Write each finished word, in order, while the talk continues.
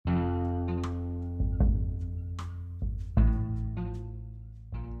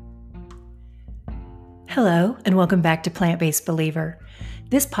Hello, and welcome back to Plant Based Believer.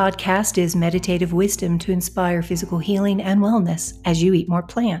 This podcast is meditative wisdom to inspire physical healing and wellness as you eat more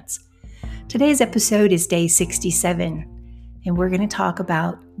plants. Today's episode is day 67, and we're going to talk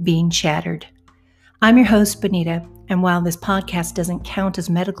about being shattered. I'm your host, Benita, and while this podcast doesn't count as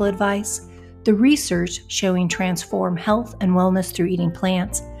medical advice, the research showing transform health and wellness through eating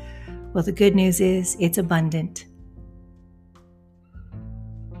plants, well, the good news is it's abundant.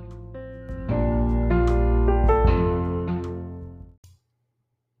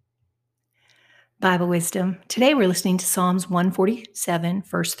 Bible wisdom. Today we're listening to Psalms 147,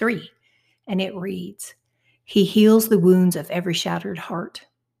 verse 3, and it reads, "He heals the wounds of every shattered heart."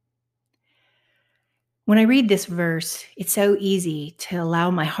 When I read this verse, it's so easy to allow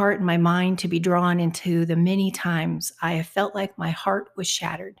my heart and my mind to be drawn into the many times I have felt like my heart was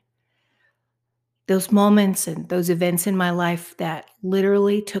shattered. Those moments and those events in my life that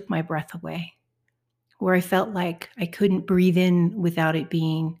literally took my breath away, where I felt like I couldn't breathe in without it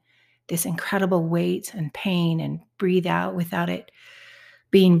being this incredible weight and pain, and breathe out without it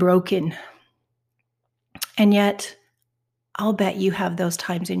being broken. And yet, I'll bet you have those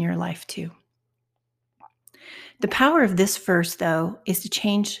times in your life too. The power of this verse, though, is to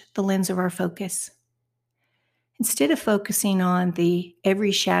change the lens of our focus. Instead of focusing on the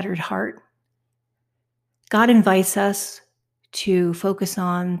every shattered heart, God invites us to focus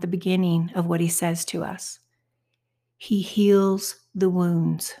on the beginning of what he says to us. He heals the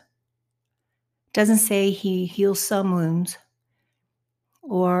wounds. Doesn't say he heals some wounds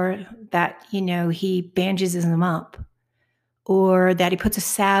or that, he bandages them up or that he puts a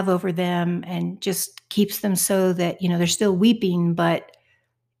salve over them and just keeps them so that, they're still weeping, but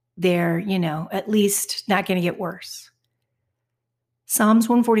they're, at least not going to get worse. Psalms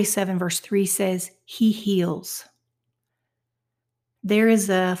 147 verse 3 says, he heals. There is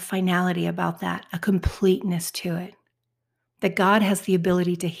a finality about that, a completeness to it, that God has the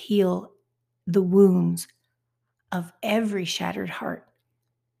ability to heal the wounds of every shattered heart,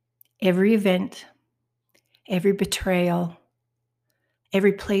 every event, every betrayal,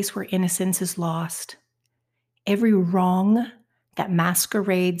 every place where innocence is lost, every wrong that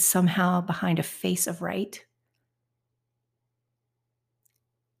masquerades somehow behind a face of right.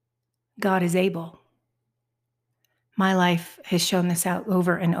 God is able. My life has shown this out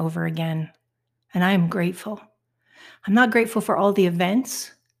over and over again, and I am grateful. I'm not grateful for all the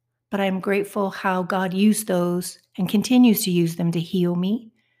events, but I am grateful how God used those and continues to use them to heal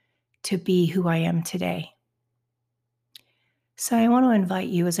me, to be who I am today. So I want to invite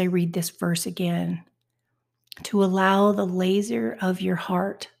you, as I read this verse again, to allow the laser of your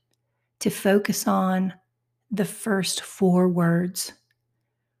heart to focus on the first 4 words.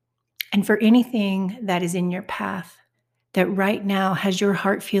 And for anything that is in your path that right now has your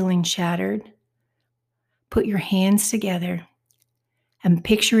heart feeling shattered, put your hands together and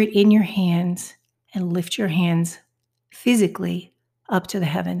picture it in your hands and lift your hands physically up to the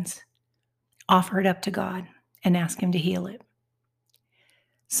heavens. Offer it up to God and ask him to heal it.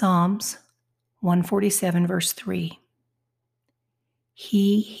 Psalms 147 verse 3.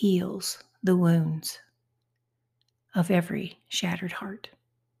 He heals the wounds of every shattered heart.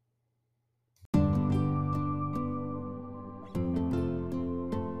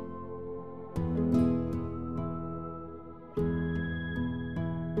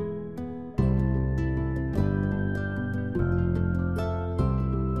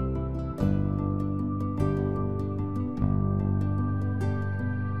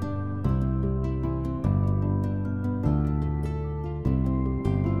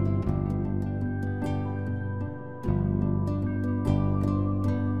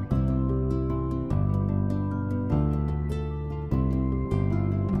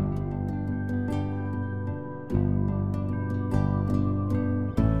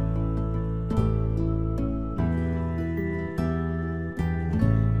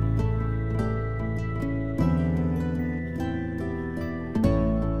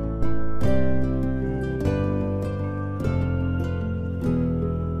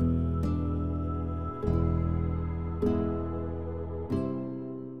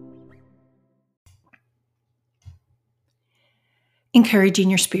 Encouraging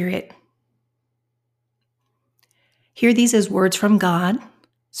your spirit. Hear these as words from God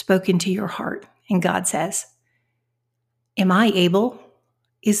spoken to your heart. And God says, am I able?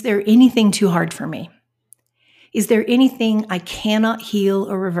 Is there anything too hard for me? Is there anything I cannot heal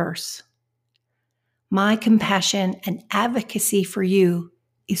or reverse? My compassion and advocacy for you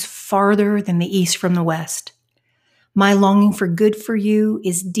is farther than the east from the west. My longing for good for you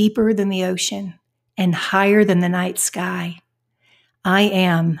is deeper than the ocean and higher than the night sky. I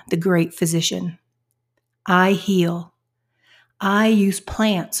am the great physician. I heal. I use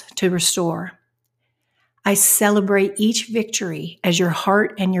plants to restore. I celebrate each victory as your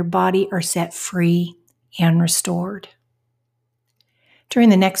heart and your body are set free and restored. During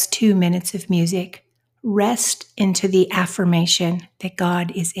the next 2 minutes of music, rest into the affirmation that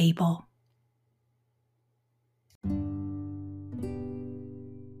God is able.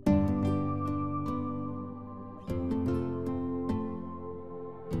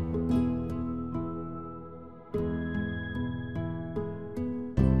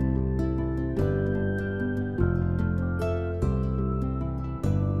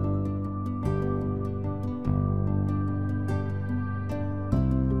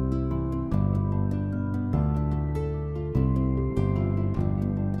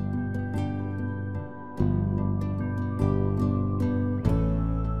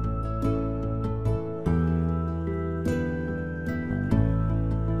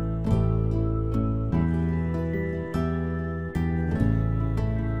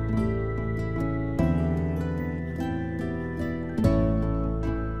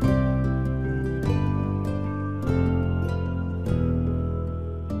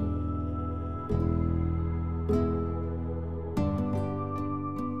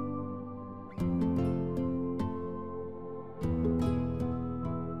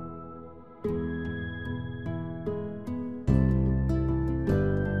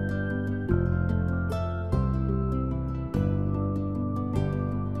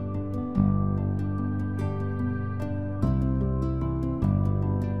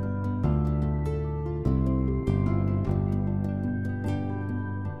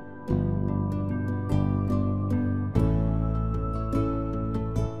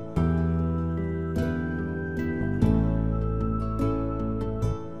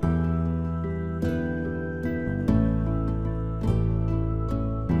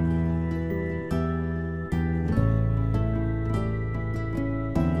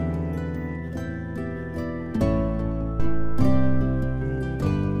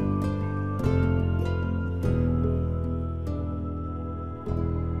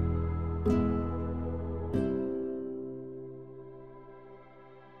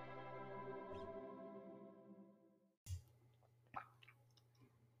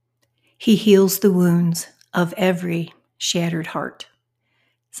 He heals the wounds of every shattered heart.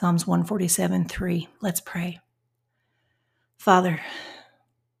 Psalms 147:3. Let's pray. Father,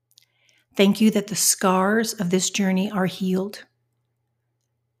 thank you that the scars of this journey are healed.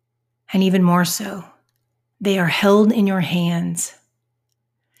 And even more so, they are held in your hands.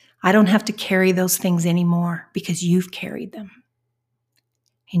 I don't have to carry those things anymore because you've carried them.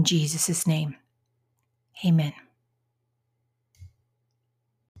 In Jesus' name, amen.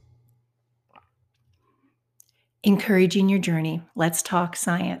 Encouraging your journey, let's talk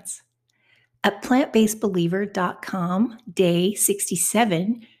science. At plantbasedbeliever.com, day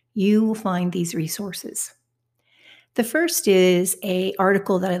 67, you will find these resources. The first is an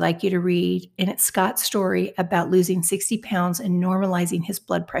article that I'd like you to read, and it's Scott's story about losing 60 pounds and normalizing his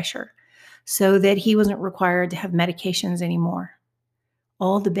blood pressure so that he wasn't required to have medications anymore.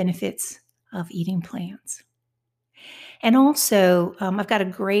 All the benefits of eating plants. And also, I've got a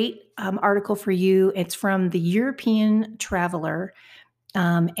great article for you. It's from the European Traveler,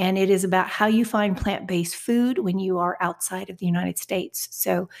 and it is about how you find plant-based food when you are outside of the United States.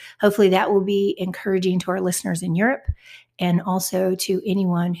 So hopefully that will be encouraging to our listeners in Europe and also to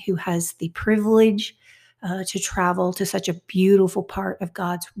anyone who has the privilege to travel to such a beautiful part of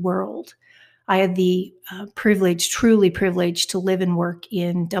God's world. I had the truly privileged to live and work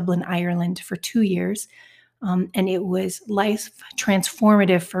in Dublin, Ireland for 2 years. And it was life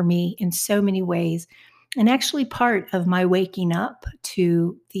transformative for me in so many ways, and actually part of my waking up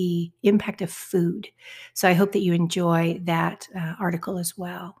to the impact of food. So I hope that you enjoy that article as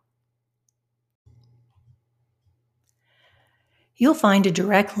well. You'll find a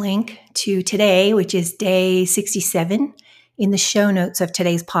direct link to today, which is day 67, in the show notes of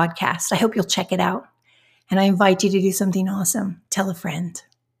today's podcast. I hope you'll check it out. And I invite you to do something awesome. Tell a friend.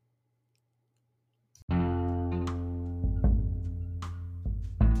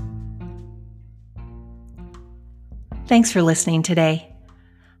 Thanks for listening today.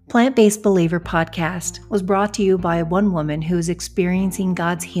 Plant-Based Believer podcast was brought to you by one woman who is experiencing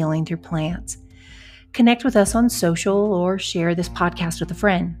God's healing through plants. Connect with us on social or share this podcast with a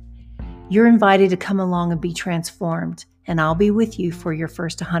friend. You're invited to come along and be transformed, and I'll be with you for your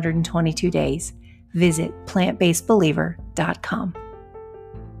first 122 days. Visit plantbasedbeliever.com.